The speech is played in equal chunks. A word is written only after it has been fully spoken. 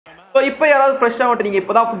So இப்போ யாராவது ஃப்ரெஷ்ஷாக வந்துட்டு நீங்கள்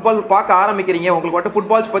இப்போ தான் ஃபுட்பால் பார்க்க ஆரம்பிக்கிறீங்க, உங்களுக்கு வந்துட்டு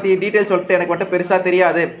ஃபுட்பால்ஸ் பற்றி டீட்டெயில்ஸ் சொல்லிட்டு எனக்கு வந்துட்டு பெருசாக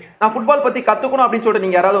தெரியாது, நான் ஃபுட்பால் பற்றி கற்றுக்கணும் அப்படின்னு சொல்லிட்டு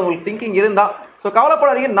நீங்கள் யாராவது உங்களுக்கு திங்கிங் இருந்தால் ஸோ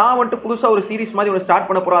கவலைப்படாதீங்க. நான் வந்துட்டு புதுசாக ஒரு சீரிஸ் மாதிரி ஒன்று ஸ்டார்ட்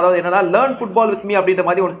பண்ண போகிறோம். அதாவது என்னன்னா லேர்ன் ஃபுட்பால் வித் மீ அப்படின்ற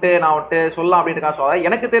மாதிரி வந்துட்டு நான் வந்துட்டு சொல்லலாம் அப்படின்ட்டு ஸோ அதாவது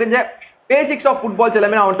எனக்கு தெரிஞ்ச பேசிக்ஸ் ஆஃப் ஃபுட்பால்ஸ்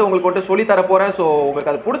எல்லாமே நான் வந்துட்டு உங்களுக்கு வந்துட்டு சொல்லி தர போகிறேன். ஸோ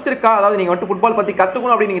உங்களுக்கு அது பிடிச்சிருக்கா, அதாவது நீங்கள் வந்துட்டு ஃபுட்பால் பற்றி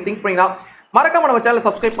கற்றுக்கணும் அப்படின்னு நீங்கள் திங்க் பண்ணிங்கன்னா மறக்காம நம்ம சேனலை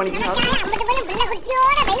சப்ஸ்கிரைப் பண்ணிக்கோங்க.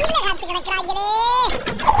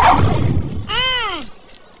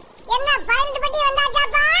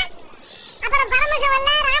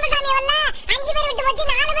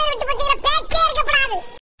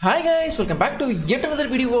 Hi guys, welcome back to yet another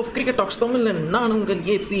video of Cricket Talks Tamil. நான் உங்கள்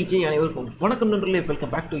ஏபிஜே. அனைவருக்கும் வணக்கம் நண்பர்களே.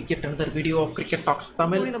 Welcome back to yet another video of Cricket Talks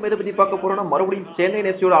Tamil. நம்ம இதை பற்றி பார்க்க போகிறோம்னா மறுபடியும் சென்னை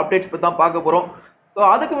எஃப்சியோட அப்டேட்ஸ் பற்றி தான் பார்க்க போகிறோம். ஸோ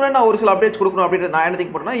அதுக்கு முன்னாடி நான் ஒரு சில அப்டேட்ஸ் கொடுக்கணும் அப்படின்ட்டு நான் என்ன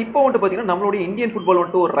திங்க் பண்ணுறேன்னா, இப்போ வந்துட்டு பார்த்தீங்கன்னா நம்மளுடைய இந்தியன் ஃபுட்பால்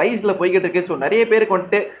வந்துட்டு ஒரு ரைஸில் போய்கிட்டு இருக்கு. ஸோ நிறைய பேருக்கு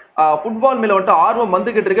வந்துட்டு ஃபுட்பால் மேலே வந்துட்டு ஆர்வம்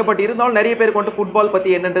வந்துகிட்டு இருக்கு. பட் இருந்தாலும் நிறைய பேருக்கு வந்துட்டு ஃபுட்பால் பற்றி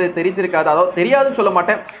என்னன்றது தெரிஞ்சிருக்காது. அதாவது தெரியாதுன்னு சொல்ல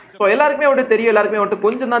மாட்டேன், ஸோ எல்லாருக்குமே வந்துட்டு தெரியும், எல்லாருக்குமே வந்துட்டு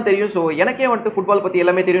கொஞ்சம் தான் தெரியும். ஸோ எனக்கே வந்துட்டு ஃபுட்பால் பற்றி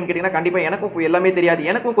எல்லாமே தெரியும்னு கேட்டிங்கன்னா கண்டிப்பாக எனக்கும் எல்லாமே தெரியாது,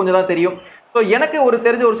 எனக்கும் கொஞ்சம் தான் தெரியும். ஸோ எனக்கு ஒரு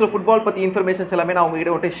தெரிஞ்ச ஒரு சில ஃபுட்பால் பற்றி இன்ஃபர்மேஷன்ஸ் எல்லாமே நான்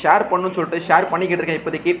உங்ககிட்ட வந்துட்டு ஷேர் பண்ணணும்னு சொல்லிட்டு ஷேர் பண்ணிக்கிட்டு இருக்கேன்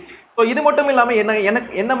இப்போதைக்கு. ஸோ இது மட்டும் இல்லாமல்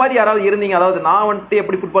என்ன மாதிரி யாராவது இருந்தீங்க, அதாவது நான் வந்துட்டு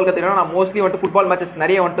எப்படி ஃபுட்பால் கற்றுக்கிட்டேன்னா, நான் மோஸ்ட்லி வந்துட்டு ஃபுட்பால் மேட்சஸ்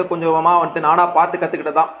நிறைய வந்துட்டு கொஞ்சமாக வந்துட்டு நானாக பார்த்து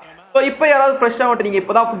கற்றுக்கிட்டு தான். ஸோ இப்போ யாராவது ஃப்ரெஷ்ஷாக வந்துட்டு நீங்கள்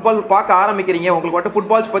இப்போ தான் ஃபுட்பால் பார்க்க ஆரம்பிக்கிறீங்க, உங்களுக்கு வந்துட்டு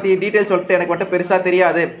ஃபுட்பால்ஸ் பற்றி டீட்டெயில்ஸ் சொல்லிட்டு எனக்கு வந்துட்டு பெருசாக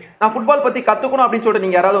தெரியாது, நான் ஃபுட்பால் பற்றி கற்றுக்கணும் அப்படின்னு சொல்லிட்டு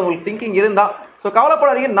நீங்கள் யாராவது உங்களுக்கு திங்கிங் இருந்தால் ஸோ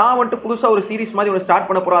கவலைப்படாதீங்க. நான் வந்துட்டு புதுசாக ஒரு சீரிஸ் மாதிரி ஒன்று ஸ்டார்ட்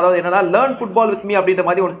பண்ண போகிறோம். அதாவது என்னன்னா லேர்ன் ஃபுட்பால் வித் மீ அப்படின்ற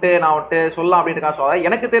மாதிரி வந்துட்டு நான் வந்துட்டு சொல்லலாம் அப்படின்ட்டு ஸோ அதாவது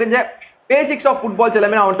எனக்கு தெரிஞ்ச பேசிக்ஸ் ஆஃப் ஃபுட்பால்ஸ்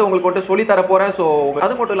எல்லாமே நான் வந்துட்டு உங்களுக்கு வந்துட்டு சொல்லி தர போகிறேன். ஸோ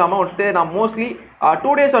அது மட்டும் இல்லாமல் வந்துட்டு நான் mostly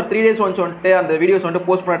 2 days or 3 days once வந்துட்டு அந்த வீடியோஸ் வந்துட்டு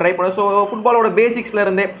போஸ்ட் பண்ண ட்ரை பண்ணேன். ஸோ ஃபுட்பாலோட பேசிக்ஸ்ல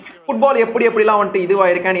இருந்து ஃபுட்பால் எப்படிலாம் வந்துட்டு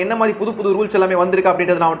இதுவாயிருக்கேன், என்ன மாதிரி புது ரூல்ஸ் எல்லாமே வந்திருக்கு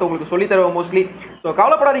அப்படின்றது நான் வந்துட்டு உங்களுக்கு சொல்லி தருவேன் மோஸ்ட்லி. ஸோ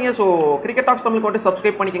கவலைப்படாதீங்க. ஸோ கிரிக்கெட் டாக்ஸ் தமிழுக்கு வந்துட்டு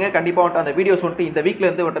சப்ஸ்கிரைப் பண்ணிக்கோங்க. கண்டிப்பாக வந்துட்டு அந்த வீடியோஸ் வந்துட்டு இந்த வீக்ல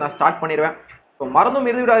இருந்து வந்துட்டு நான் ஸ்டார்ட் பண்ணிடுவேன். ஸோ மறந்தும்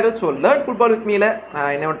இருந்துவிடாது. ஸோ லேர்ன் ஃபுட்பால் வித் மீல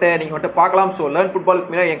என்ன வந்துட்டு நீங்கள் வந்துட்டு பார்க்கலாம். ஸோ லேர்ன் ஃபுட்பால்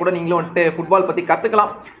வித் மீல என் கூட நீங்களும் வந்துட்டு ஃபுட்பால் பற்றி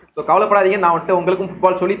கற்றுக்கலாம். ஸோ கவலைப்படாதீங்க, நான் வந்துட்டு உங்களுக்கும்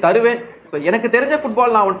ஃபுட்பால் சொல்லி தருவேன். ஸோ எனக்கு தெரிஞ்ச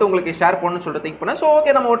ஃபுட்பால் நான் வந்துட்டு உங்களுக்கு ஷேர் பண்ணணும்னு சொல்லிட்டு திங்க் பண்ணேன். ஸோ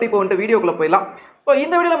ஓகே, நம்ம வந்துட்டு இப்போ வந்துட்டு வீடியோக்குள்ள போயிடலாம். ஸோ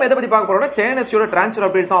இந்த வீடியோ நம்ம எதை பற்றி பார்க்க போகிறோம்னா சென்னை எஃப்சியோட ட்ரான்ஸ்ஃபர்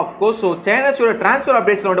அப்டேட்ஸ் தான் ஆஃப்கோர்ஸ். ஸோ சென்னை எஃப்சியோட ட்ரான்ஸ்ஃபர்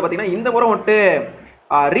அப்டேட்ஸில் வந்துட்டு பார்த்தீங்கன்னா இந்த முறை வந்துட்டு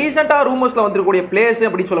ரீசெண்டாக ரூமர்ஸில் வந்துருக்கூடிய பிளேயர்ஸ்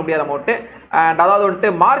அப்படின்னு சொல்ல முடியாது நம்ம வந்துட்டு. அண்ட் அதாவது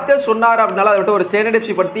வந்துட்டு மார்க்கஸ் சொன்னார் அப்படின்னால அது வந்துட்டு ஒரு சென்னை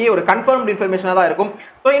எஃப்சி பற்றி ஒரு கன்ஃபர்ம்டு இன்ஃபர்மேஷனாக தான் இருக்கும்.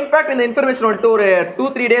 ஸோ இன்ஃபேக்ட் இந்த இன்ஃபர்மேஷன் வந்துட்டு ஒரு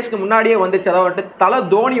 2-3 daysக்கு முன்னாடியே வந்துச்சு. அதாவது வந்துட்டு தலை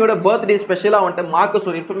தோனியோட பர்த்டே ஸ்பெஷலாக வந்துட்டு மார்க்கஸ்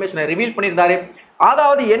ஒரு இன்ஃபர்மேஷனை ரிவீல் பண்ணியிருந்தாரு.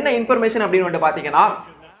 அதாவது என்ன இன்ஃபர்மேஷன் அப்படின்னு வந்துட்டு பார்த்தீங்கன்னா,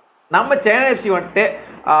 நம்ம சென்னை எஃப்சி வந்துட்டு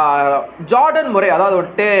ஜார்டன் முறை, அதாவது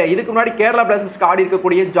வந்துட்டு இதுக்கு முன்னாடி கேரளா பிளாஸ்டர்ஸ்க்கு ஆடி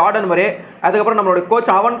இருக்கக்கூடிய ஜார்டன் முறை, அதுக்கப்புறம் நம்மளோட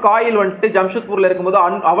கோச் அவன் காயில் வந்துட்டு ஜம்ஷெட்பூர்ல இருக்கும்போது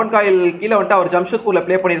அவன் காயில் கீழே வந்துட்டு அவர் ஜம்ஷெட்பூர்ல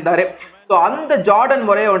பிளே பண்ணியிருந்தாரு. ஸோ அந்த ஜார்டன்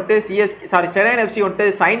முறையை வந்துட்டு சென்னை எஃப்சி வந்துட்டு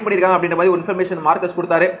சைன் பண்ணியிருக்காங்க அப்படின்ற மாதிரி ஒரு இன்ஃபர்மேஷன் மார்க்கஸ்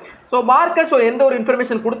கொடுத்தாரு. ஸோ மார்க்கஸ் எந்த ஒரு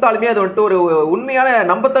இன்ஃபர்மேஷன் கொடுத்தாலுமே அது வந்துட்டு ஒரு உண்மையான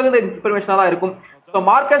நம்பத்தகுந்த இன்ஃபர்மேஷனாக தான் இருக்கும். So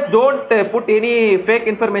Marcus don't put any fake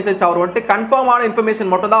informations. அவர் வந்துட்டு கன்ஃபார்மான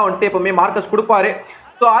இன்ஃபர்மேஷன் மட்டும் தான் வந்துட்டு எப்பவுமே மார்க்கஸ் கொடுப்பாரு.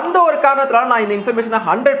 ஸோ அந்த ஒரு காரணத்தினால நான் இந்த இன்ஃபர்மேஷனை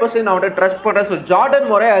 100% நான் வந்துட்டு ட்ரஸ்ட் பண்ணுறேன். ஸோ ஜார்டன்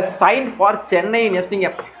முறை சைன் ஃபார் சென்னை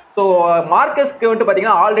எஃப்சிங்க. ஸோ மார்க்கஸ்க்கு வந்துட்டு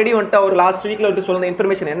பார்த்தீங்கன்னா ஆல்ரெடி வந்துட்டு அவர் லாஸ்ட் வீக்கில் வந்துட்டு சொல்லுற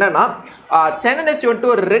இன்ஃபர்மேஷன் என்னன்னா, சென்னை எஃப்சி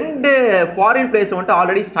வந்துட்டு ஒரு 2 ஃபாரின் பிளேயர்ஸ் வந்துட்டு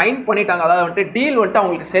ஆல்ரெடி சைன் பண்ணிட்டாங்க. அதாவது வந்துட்டு டீல் வந்துட்டு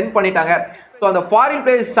அவங்களுக்கு சென்ட் பண்ணிட்டாங்க. ஸோ அந்த ஃபாரின்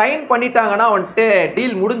பிளேயர்ஸ் சைன் பண்ணிட்டாங்கன்னா வந்துட்டு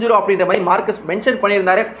டீல் முடிஞ்சிடும் அப்படின்ற மாதிரி மார்க்கஸ் மென்ஷன்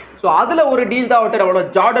பண்ணியிருந்தாரு. ஸோ அதில் ஒரு டீல் தான் வந்துட்டு நம்மளோட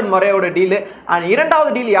ஜார்டன் முறையோட டீல். அண்ட்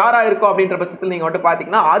 2வது டீல் யாராக இருக்கும் அப்படின்ற பட்சத்தில் நீங்கள் வந்துட்டு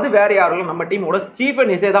பார்த்தீங்கன்னா அது வேற யாரும் நம்ம டீமோட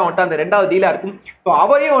ஸ்டீஃபன் எஸ்ஏ தான் வந்துட்டு அந்த 2வது டீலாக இருக்கும். ஸோ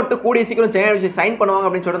அவரையும் வந்துட்டு கூடிய சீக்கிரம் சென்னை எஃப்சி சைன் பண்ணுவாங்க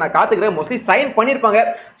அப்படின்னு சொல்லிட்டு நான் காத்துக்கிறேன். மோஸ்ட்லி சைன் பண்ணியிருப்பாங்க.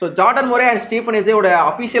 ஸோ ஜார்டன் முறை அண்ட் ஸ்டீஃபன் எஸ்ஏயோட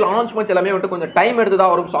அஃபிஷியல் அனௌன்ஸ்மெண்ட்ஸ் எல்லாமே வந்துட்டு கொஞ்சம் டைம் எடுத்து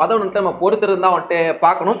தான் வரும். ஸோ அதை வந்துட்டு நம்ம பொறுத்திருந்து தான் வந்துட்டு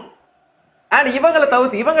பார்க்கணும். அண்ட் இவங்களை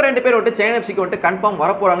தவிர்த்து இவங்க 2 பேர் வந்துட்டு சென்னை எஃப்சிக்கு வந்துட்டு கன்ஃபார்ம்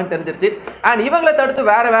வரப்போறாங்கன்னு தெரிஞ்சிருச்சு. அண்ட் இவங்களை தடுத்து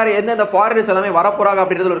வேற எந்தெந்த ஃபாரினர்ஸ் எல்லாமே வரப்போறாங்க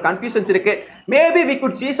அப்படின்றது ஒரு கன்ஃபியூஷன்ஸ் இருக்கு. Maybe we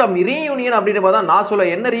could see some reunion அப்படின்ற மாதிரி தான் நான்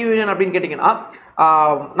சொல்ல. என்ன ரீயூனியன் அப்படின்னு கேட்டிங்கன்னா,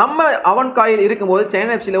 நம்ம அவன் காயில் இருக்கும்போது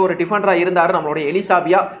சென்னை எஃப்சியில் ஒரு டிஃபெண்டராக இருந்தார் நம்மளுடைய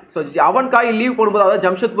எலிசாபியா. ஸோ அவன் காயில் லீவ் பண்ணும்போது, அதாவது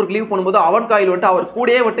ஜம்ஷெட்பூருக்கு லீவ் பண்ணும்போது அவன் காயில் வந்துட்டு அவர்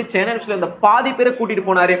கூடயே வந்துட்டு சென்னை எஃப்சியில் இந்த பாதி பேரை கூட்டிட்டு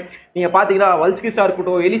போனாரு. நீங்கள் பார்த்தீங்கன்னா வல்ஸ்கிஸாக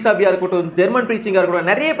இருக்கட்டும், எலிசாபியா இருக்கட்டும், ஜெர்மன் பிரீச்சிங்காக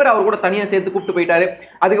இருக்கட்டும், நிறைய பேர் அவர் கூட தனியாக சேர்த்து கூப்பிட்டு போயிட்டாரு.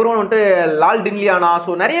 அதுக்கப்புறம் வந்துட்டு லால் டின்லியானா,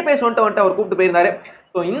 ஸோ நிறைய பேர் வந்துட்டு அவர் கூப்பிட்டு போயிருந்தாரு.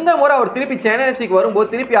 ஸோ இந்த முறை அவர் திருப்பி சென்னை எஃப்சிக்கு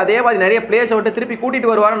வரும்போது திருப்பி அதே மாதிரி நிறைய பிளேயர்ஸ் வந்துட்டு திருப்பி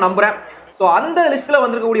கூட்டிட்டு வருவாருன்னு நம்புறேன். ஸோ அந்த லிஸ்ட்டில்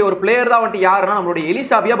வந்திருக்கக்கூடிய ஒரு பிளேயர் தான் வந்துட்டு யாருன்னா நம்மளுடைய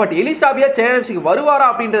எலிசாபியா. பட் எலிசாபியா சென்னை எஃப்சிக்கு வருவாரா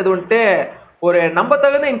அப்படின்றது வந்துட்டு ஒரு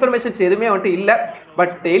நம்பத்தகுந்த இன்ஃபர்மேஷன்ஸ் எதுவுமே வந்துட்டு இல்லை.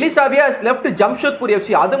 But எலிசாபியா is left Jamshedpur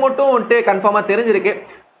FC, அது மட்டும் வந்துட்டு கன்ஃபார்மாக தெரிஞ்சிருக்கு.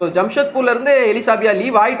 ஸோ ஜம்ஷெட்பூர்லேருந்து எலிசாபியா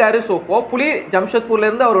லீவ் ஆகிட்டாரு. ஸோ ஹோப்ஃபுல்லி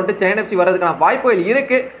ஜம்ஷெட்பூர்லேருந்து அவர் வந்துட்டு சென்னை எஃப்சி வர்றதுக்கான வாய்ப்புகள்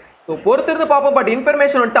இருக்குது. ஸோ பொறுத்திருந்து பார்ப்போம். பட்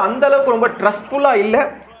இன்ஃபர்மேஷன் வந்துட்டு அந்த அளவுக்கு ரொம்ப ட்ரஸ்ட்ஃபுல்லாக இல்லை.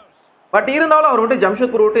 பட் இருந்தாலும் அவர் வந்துட்டு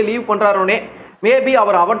ஜம்ஷெட்பூர் விட்டு லீவ் பண்ணுறாருனே மேபி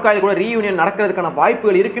அவர் அவன் காயில் கூட ரீயூனியன் நடக்கிறதுக்கான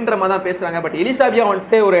வாய்ப்புகள் இருக்குன்ற மாதிரி தான் பேசுறாங்க. பட் எலிசாபியா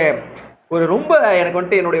வந்துட்டு ஒரு ரொம்ப எனக்கு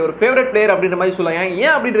வந்துட்டு என்னுடைய ஒரு ஃபேவரட் பிளேயர் அப்படின்ற மாதிரி சொல்லுவாங்க.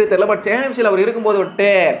 ஏன் அப்படின்றது தெரியல. பட் சேனம்சியில் அவர் இருக்கும்போது வந்துட்டு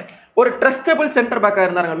ஒரு ட்ரஸ்டபிள் சென்டர் பேக்காக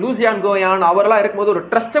இருந்தாருங்க. லூசியான் கோயான் அவரெல்லாம் இருக்கும்போது ஒரு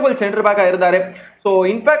ட்ரஸ்டபிள் சென்டர் பேக்காக இருந்தார். ஸோ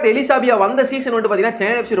இன்ஃபேக்ட் எலிசாபியா வந்த சீசன் வந்துட்டு பார்த்தீங்கன்னா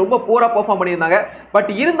சேனம்சி ரொம்ப பூரா பெர்ஃபார்ம் பண்ணியிருந்தாங்க. பட்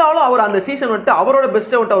இருந்தாலும் அவர் அந்த சீசன் வந்துட்டு அவரோட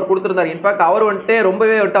பெஸ்ட்டை வந்துட்டு அவர் கொடுத்துருந்தார். இன்ஃபேக்ட் அவர் வந்துட்டு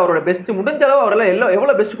ரொம்பவே வந்துட்டு அவரோட பெஸ்ட் முடிஞ்ச அளவு அவரெல்லாம்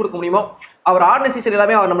எவ்வளோ பெஸ்ட் கொடுக்க முடியுமோ அவர் ஆடின சீசன்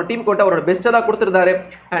எல்லாமே அவர் நம்ம டீம் கொண்டு அவரோட பெஸ்ட்டை தான் கொடுத்துருந்தாரு.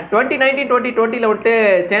 2019-2020 வந்துட்டு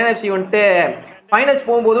சேனம்சி வந்துட்டு ஃபைனல்ஸ்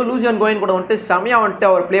போகும்போது லூசியான் கோயன் கூட வந்துட்டு செமையா வந்துட்டு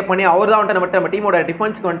அவர் ப்ளே பண்ணி அவர் தான் வந்துட்டு நம்ம டீமோட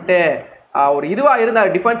டிஃபென்ஸ்க்கு வந்துட்டு ஒரு இதுவாக இருந்தார்.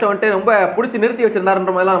 டிஃபென்ஸை வந்துட்டு ரொம்ப பிடிச்சி நிறுத்தி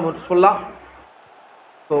வச்சிருந்தாருன்ற மாதிரிலாம் நம்ம சொல்லலாம்.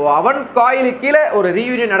 ஸோ அவன் காயிலுக்கு கீழே ஒரு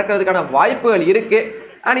ரீயூனியன் நடக்கிறதுக்கான வாய்ப்புகள் இருக்கு.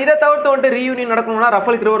 அண்ட் இதை தவிர்த்து வந்துட்டு ரீயூனியன் நடக்கணும்னா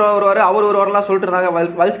ரஃபல் கிரிவலர் வருவார், அவர் ஒருவரெல்லாம் சொல்லிட்டு இருந்தாங்க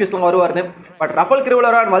வல்ஸ்கிஸ்லாம் வருவாருன்னு. பட் ரஃபல்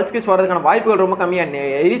கிரிவலர் அண்ட் வல்ஸ்கிஸ் வரதுக்கான வாய்ப்புகள் ரொம்ப கம்மியாக.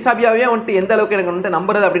 எலிசாபியாவே வந்துட்டு எந்த அளவுக்கு எனக்கு வந்துட்டு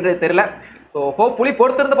நம்புறது அப்படின்றது தெரியல. ஸோ ஹோப்ஃபுல்லி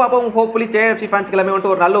பொறுத்திருந்து பார்ப்போம். ஹோப்ஃபுல்லி சேஎஃப்சி ஃபேன்ஸ்க்கு எல்லாமே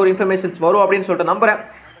வந்துட்டு ஒரு நல்ல ஒரு இன்ஃபர்மேஷன்ஸ் வரும் அப்படின்னு சொல்லிட்டு நம்புறேன்.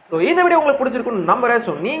 ஸோ இந்த வீடியோ உங்களுக்கு பிடிச்சிருக்குன்னு நம்புறேன்.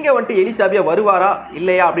 ஸோ நீங்கள் வந்துட்டு எலிசாபியா வருவாரா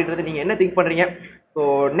இல்லையா அப்படின்றது நீங்கள் என்ன திங்க் பண்ணுறீங்க? ஸோ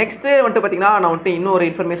நெக்ஸ்ட்டு வந்துட்டு பார்த்தீங்கன்னா நான் வந்துட்டு இன்னொரு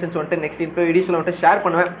இன்ஃபர்மேஷன்ஸ் வந்துட்டு நெக்ஸ்ட் வீடியோஸில் வந்துட்டு ஷேர்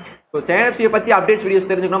பண்ணுவேன். ஸோ சேனல்ஸியை பற்றி அப்டேட்ஸ் வீடியோஸ்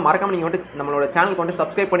தெரிஞ்சுக்கணும் மறக்காம நீங்கள் வந்துட்டு நம்மளோட சேனலுக்கு வந்துட்டு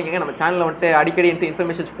சப்ஸ்கிரைப் பண்ணிக்கங்க. நம்ம சேனலில் வந்துட்டு அடிக்கடி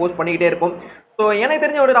இன்ஃபர்மேஷன்ஸ் போஸ்ட் பண்ணிக்கிட்டே இருக்கும். ஸோ எனக்கு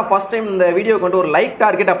தெரிஞ்ச வந்துட்டு நான் ஃபஸ்ட் டைம் இந்த வீடியோக்கு வந்துட்டு ஒரு லைக்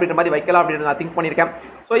டார்கெட் அப்படின்ற மாதிரி வைக்கலாம் அப்படின்னு நான் திங்க் பண்ணியிருக்கேன்.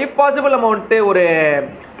 ஸோ இஃப் பாசிபிள் நம்ம வந்துட்டு ஒரு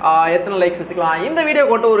எத்தனை லைக்ஸ் வச்சுக்கலாம், இந்த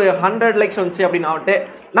வீடியோக்கு வந்துட்டு ஒரு 100 லைக்ஸ் வந்துச்சு அப்படின்னா வந்துட்டு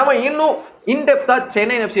நம்ம இன்னும் இன்டெப்த்தாக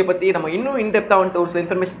சென்னை எஃப்சியை பற்றி நம்ம இன்னும் இன்டெப்த்தாக வந்துட்டு ஒரு சில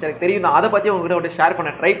இன்ஃபர்மேஷன் எனக்கு தெரியும். நான் அதை பற்றி உங்ககிட்ட வந்துட்டு ஷேர்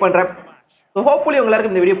பண்ண ட்ரை பண்ணுறேன். ஸோ ஹோப்ஃபுல்லி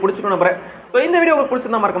எல்லாருக்கும் இந்த வீடியோ பிடிச்சிக்கணும் நம்புறேன். ஸோ இந்த வீடியோ உங்களுக்கு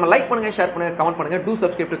பிடிச்சிருந்தா மறக்காம லைக் பண்ணுங்க, ஷேர் பண்ணுங்க, கமெண்ட் பண்ணுங்க. Two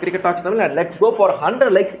subscribe to cricket tax Tamil and let's go for 100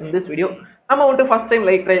 likes in this video. நம்ம வந்துட்டு first time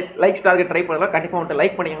likes target try பண்ணலாம். கண்டிப்பாக வந்துட்டு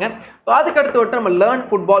லைக் பண்ணிக்கங்க. ஸோ அதுக்கடுத்து வந்துட்டு நம்ம லேர்ன்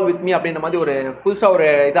ஃபுட்பால் வித் மீ அப்படின்ற மாதிரி ஒரு புதுசாக ஒரு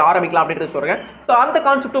இது ஆரம்பிக்கலாம் அப்படின்றது சொல்கிறேன். ஸோ அந்த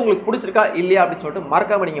கான்செப்ட் உங்களுக்கு பிடிச்சிருக்கா இல்லையா அப்படின்னு சொல்லிட்டு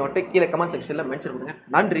மறக்காம நீங்கள் வந்துட்டு கீழே கமெண்ட் செக்ஷனில் மென்ஷன் பண்ணுங்க.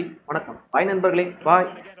 நன்றி, வணக்கம், பாய் நண்பர்களே, பாய்,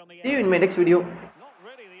 see you in my next video.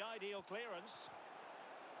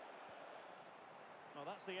 Well,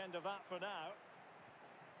 that's the end of that for now.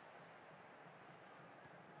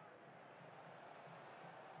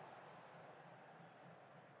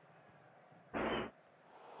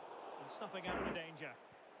 And snuffing out the danger.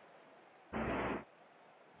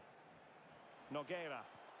 Nogueira.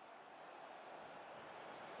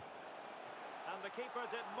 And the keeper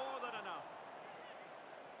did more than enough.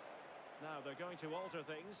 Now they're going to alter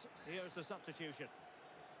things. Here's the substitution.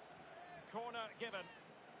 Corner given.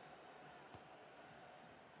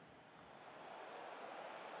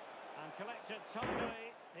 And collected tidily.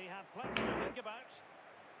 He had plenty to think about.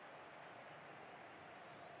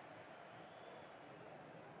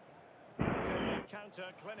 Counter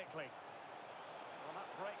clinically. Well, that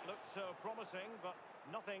break looked so promising, but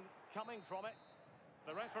nothing coming from it.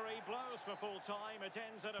 The referee blows for full time. It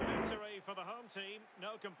ends in a victory for the home team.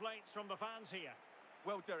 No complaints from the fans here.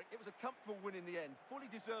 Well, Derek, it was a comfortable win in the end. Fully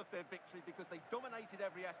deserved their victory because they dominated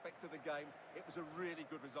every aspect of the game. It was a really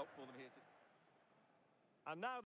good result for them here today. And now